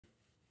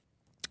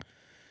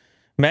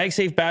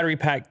MagSafe battery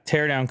pack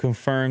teardown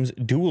confirms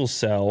dual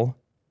cell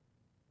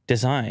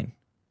design.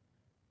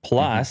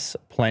 Plus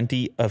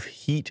plenty of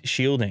heat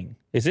shielding.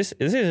 This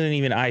isn't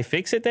even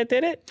iFixit that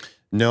did it?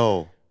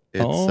 No,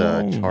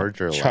 it's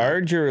Charger Lab.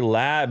 Charger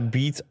Lab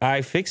beats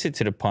iFixit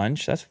to the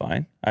punch. That's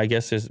fine. I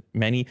guess there's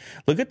many.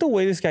 Look at the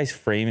way this guy's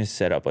frame is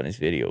set up on his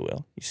video,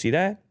 Will. You see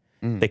that?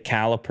 The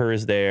caliper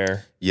is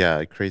there. Yeah,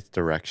 it creates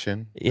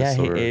direction. Yeah,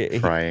 sort of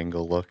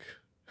triangle look.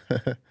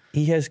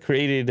 He has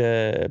created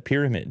a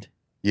pyramid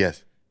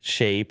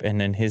shape,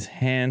 and then his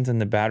hands and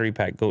the battery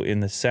pack go in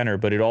the center,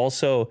 but it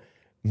also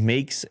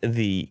makes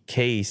the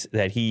case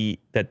that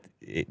that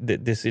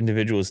this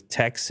individual is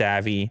tech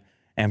savvy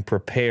and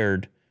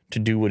prepared to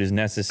do what is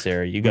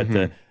necessary. You got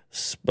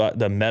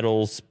the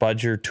metal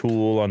spudger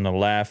tool on the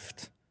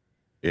left.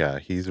 Yeah,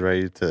 he's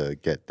ready to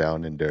get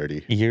down and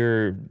dirty.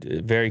 You're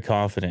very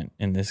confident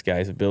in this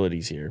guy's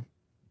abilities here.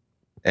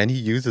 And he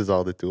uses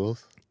all the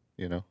tools,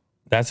 you know.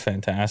 That's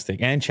fantastic.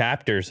 And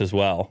chapters as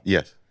well.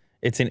 Yes.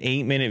 It's an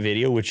 8-minute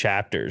video with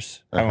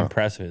chapters. How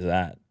impressive is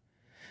that?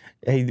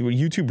 Hey,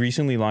 YouTube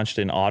recently launched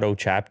an auto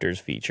chapters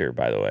feature,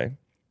 by the way.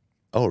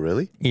 Oh,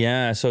 really?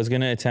 Yeah, so it's going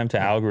to attempt to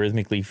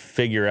algorithmically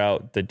figure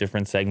out the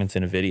different segments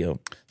in a video.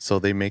 So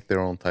they make their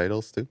own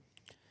titles too?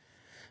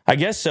 I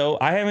guess so.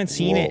 I haven't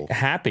seen it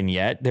happen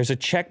yet. There's a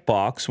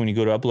checkbox when you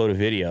go to upload a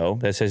video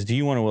that says, do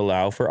you want to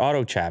allow for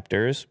auto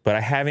chapters? But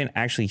I haven't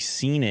actually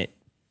seen it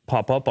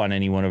pop up on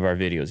any one of our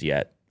videos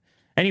yet.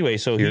 Anyway,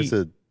 so here's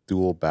a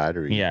dual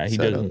battery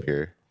setup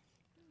here.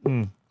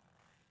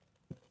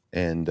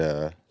 And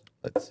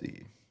let's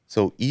see.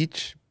 So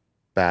each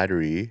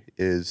battery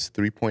is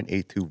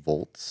 3.82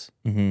 volts,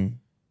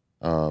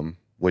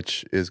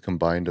 which is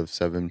combined of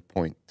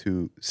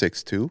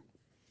 7.262.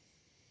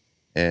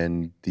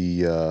 And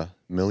the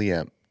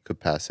milliamp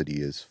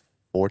capacity is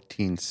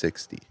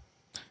 1460.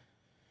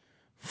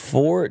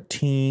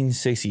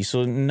 1460.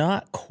 So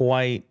not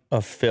quite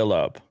a fill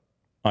up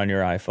on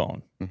your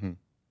iPhone.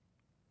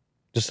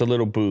 Just a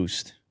little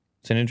boost.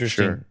 It's an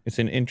interesting. It's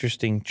an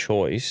interesting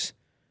choice.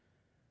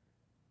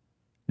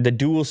 The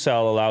dual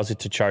cell allows it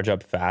to charge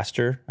up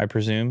faster, I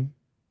presume.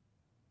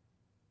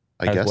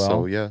 I guess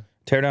so, yeah.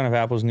 Teardown of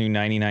Apple's new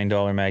 $99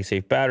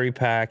 MagSafe battery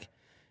pack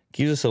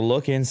gives us a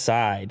look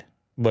inside,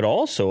 but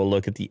also a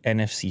look at the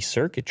NFC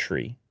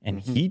circuitry and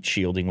heat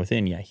shielding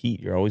within. Yeah, heat.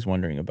 You're always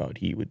wondering about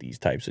heat with these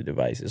types of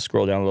devices.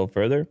 Scroll down a little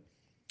further.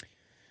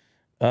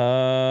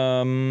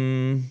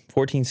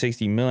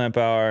 1460 milliamp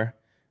hour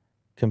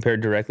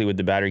compared directly with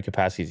the battery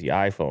capacity of the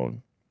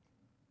iPhone.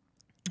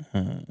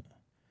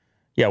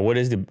 Yeah, what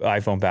is the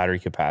iPhone battery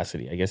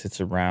capacity? I guess it's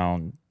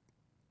around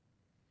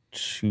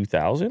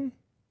 2,000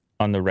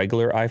 on the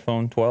regular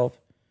iPhone 12.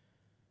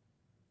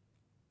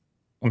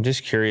 I'm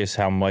just curious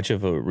how much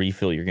of a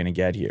refill you're going to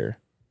get here.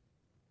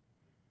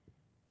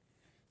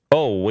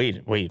 Oh,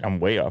 wait, I'm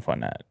way off on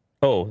that.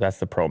 Oh, that's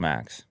the Pro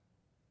Max.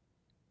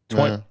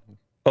 Well,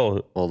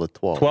 the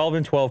 12. 12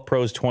 and 12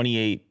 Pro is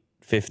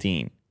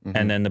 2815.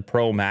 And then the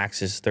Pro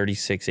Max is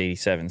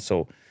 3687.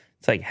 So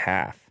it's like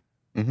half.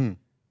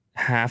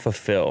 Half a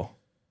fill.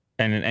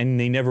 And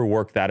they never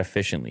work that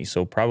efficiently,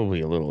 so probably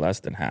a little less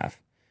than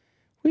half.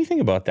 What do you think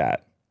about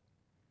that?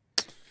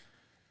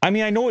 I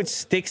mean, I know it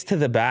sticks to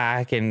the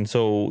back, and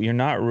so you're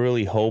not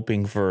really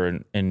hoping for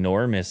an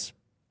enormous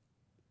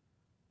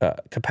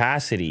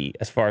capacity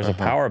as far as a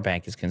power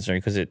bank is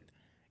concerned, because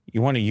you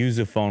want to use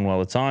the phone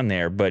while it's on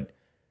there. But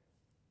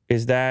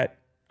are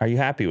you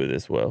happy with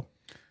this, Will?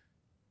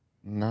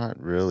 Not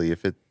really.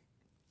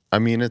 I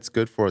mean, it's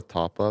good for a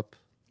top up.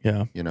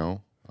 Yeah. You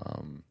know,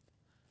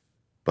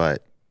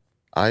 but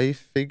I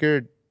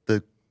figured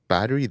the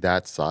battery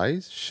that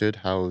size should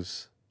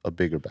house a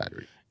bigger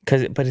battery.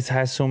 But it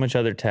has so much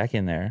other tech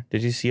in there.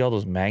 Did you see all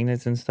those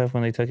magnets and stuff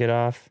when they took it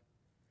off?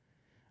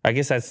 I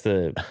guess that's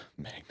the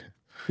magnet.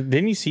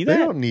 Didn't you see that?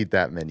 They don't need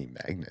that many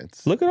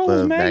magnets. Look at all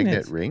those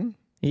magnets. Magnet ring?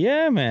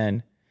 Yeah,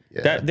 man.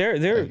 Yeah,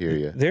 I hear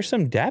you. There's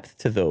some depth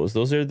to those.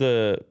 Those are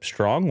the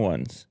strong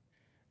ones.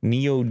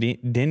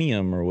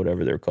 Neodymium or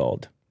whatever they're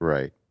called.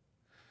 Right.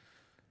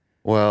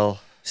 Well,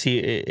 see,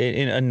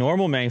 in a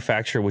normal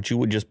manufacturer, which you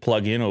would just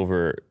plug in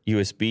over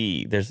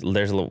USB, there's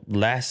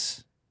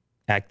less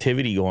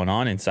activity going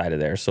on inside of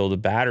there, so the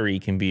battery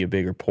can be a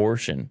bigger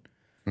portion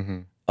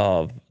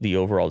of the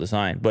overall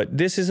design. But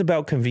this is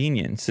about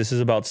convenience. This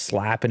is about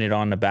slapping it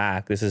on the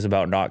back. This is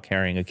about not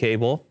carrying a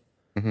cable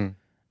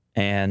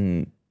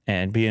and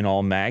being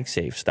all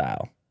MagSafe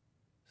style.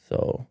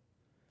 So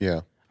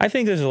yeah, I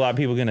think there's a lot of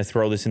people going to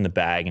throw this in the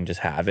bag and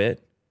just have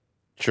it.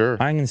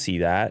 Sure, I can see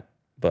that.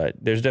 But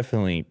there's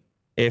definitely,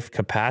 if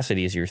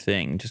capacity is your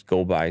thing, just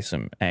go buy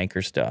some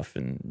Anchor stuff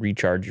and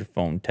recharge your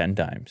phone 10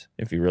 times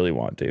if you really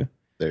want to.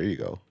 There you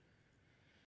go.